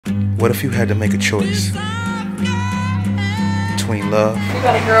What if you had to make a choice between love? You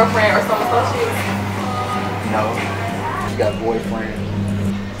got a girlfriend or some associates? No. You got a boyfriend?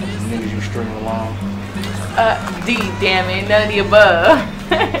 Niggas you stringing along? D, damn it, none of the above.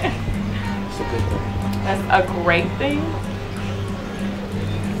 It's a good thing. That's a great thing.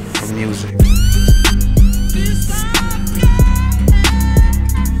 For music.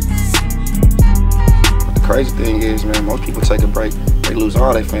 The crazy thing is, man, most people take a break, they lose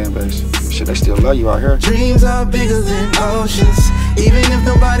all their fan base. Shit, they still love you out here. Dreams are bigger than oceans, even if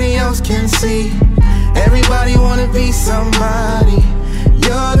nobody else can see. Everybody wanna be somebody.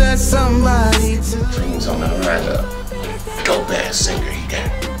 You're that somebody too. Dreams on the horizon. Dope ass singer he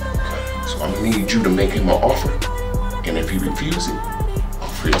got. So I'm gonna need you to make him an offer. And if he refuses it,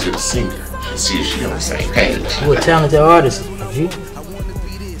 offer it to the singer and see if she on the same page. You a talented artist, G.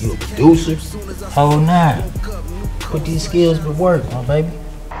 You a producer. Whole nine. Put these skills to work, my baby.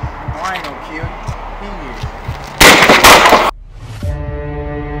 I ain't gonna kill you.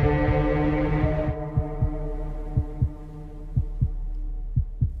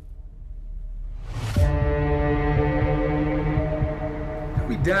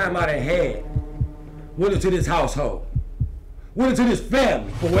 Every dime I done had went into this household, went into this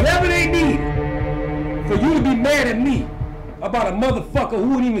family for whatever they needed. For you to be mad at me about a motherfucker who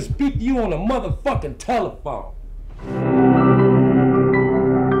wouldn't even speak to you on a motherfucking telephone.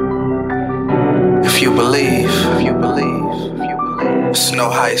 If you believe, there's no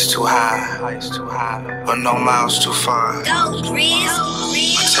heights too high, or no miles too far.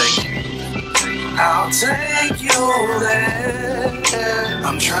 I'll take you there.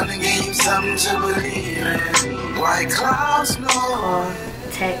 I'm trying to give you something to believe in. White clouds, no. Call,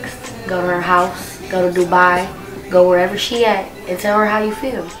 text, go to her house, go to Dubai, go wherever she at, and tell her how you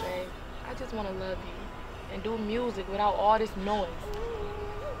feel. I just want to love you and do music without all this noise.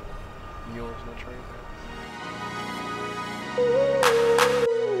 Yours, no trade.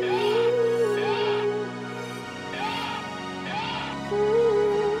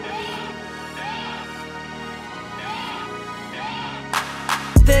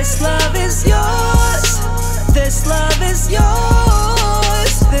 This love is yours. This love